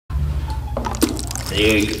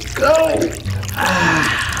There you go.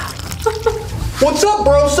 What's up,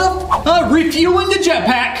 Brosa? Refueling the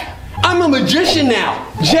jetpack. I'm a magician now.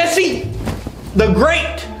 Jesse the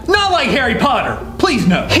Great. Not like Harry Potter. Please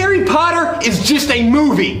no. Harry Potter is just a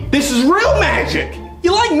movie. This is real magic.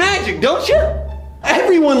 You like magic, don't you?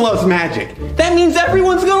 Everyone loves magic. That means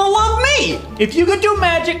everyone's gonna love me. If you could do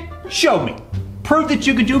magic, show me. Prove that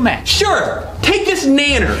you could do magic. Sure. Take this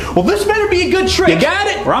nanner. Well, this better be a good trick. You got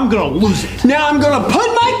it? Or I'm gonna lose it. Now I'm gonna put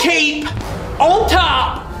my cape on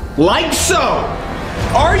top, like so.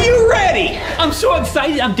 Are you ready? I'm so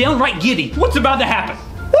excited, I'm downright giddy. What's about to happen?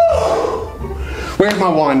 Woo! Where's my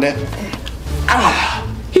wand at?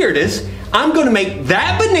 Here it is. I'm gonna make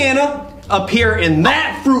that banana appear in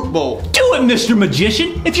that fruit bowl. Do it, Mr.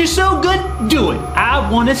 Magician. If you're so good, do it. I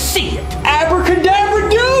want to see it. Abracadabra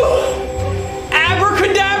do!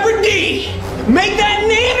 Abracadabra dee! Make that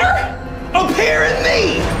nanner appear in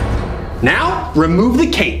me! Now, remove the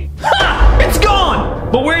cape. Ha! It's gone!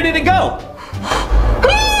 But where did it go?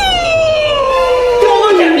 Don't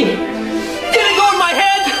look at me! Did it go in my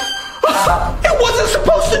head? It wasn't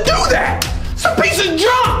supposed to do that! It's a piece of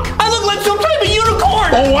junk! I look like some type of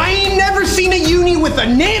unicorn! Oh, I ain't never seen a uni with a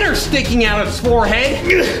nanner sticking out of his forehead.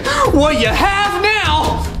 Well, you have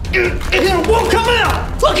now. It won't come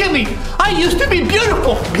out. Look at me. I used to be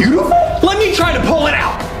beautiful. Beautiful? Let me try to pull it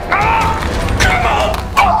out. Come on.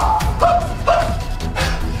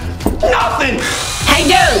 Nothing. Hey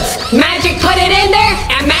dudes, magic put it in there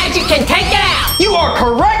and magic can take it out. You are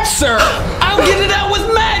correct, sir. I'll get it out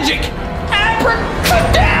with magic.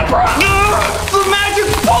 Abracadabra. The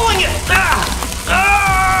magic's pulling it.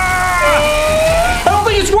 I don't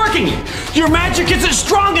think it's working. Your magic isn't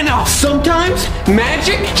strong enough. Sometimes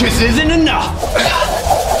magic just isn't enough.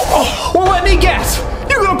 Oh, well, let me guess.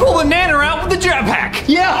 You're gonna pull the nanner out with the jetpack.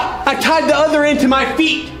 Yeah, I tied the other end to my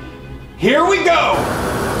feet. Here we go.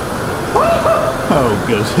 Oh,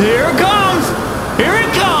 gosh. Here it comes. Here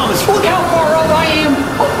it comes. Look how far up I am.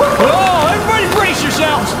 Oh, everybody brace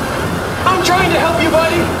yourselves. I'm trying to help you,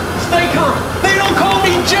 buddy. Stay calm. They don't call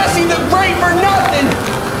me Jesse the Great for nothing.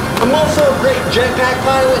 I'm also a great jetpack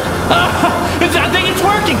pilot. I think it's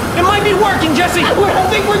working. It might be working, Jesse. I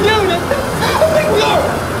think we're doing it. I think we are.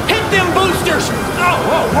 Hit them boosters. Oh,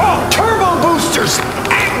 whoa, whoa. Turbo boosters.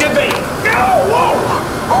 Activate. Oh, whoa.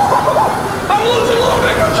 I'm losing a little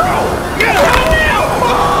bit of control. Get out now.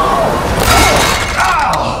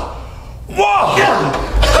 Oh. Whoa.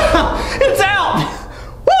 It's out.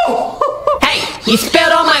 Woo! Hey, you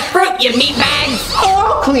spilled all my fruit, you meatbags. Oh,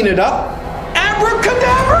 I'll clean it up.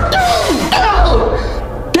 Abracadabra.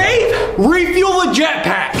 Oh. Dave, refuel the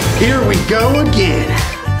jetpack. Here we go again.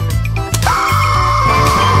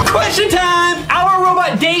 Question time. Our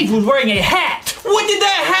robot Dave was wearing a hat. What did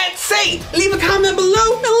that hat say? Leave a comment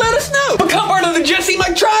below and let us know. Become part of the Jesse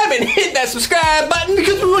Mike tribe and hit that subscribe button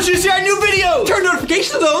because we want you to see our new videos. Turn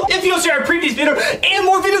notifications on. If you want to see our previous video and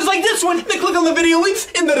more videos like this one, Then click on the video links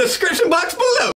in the description box below.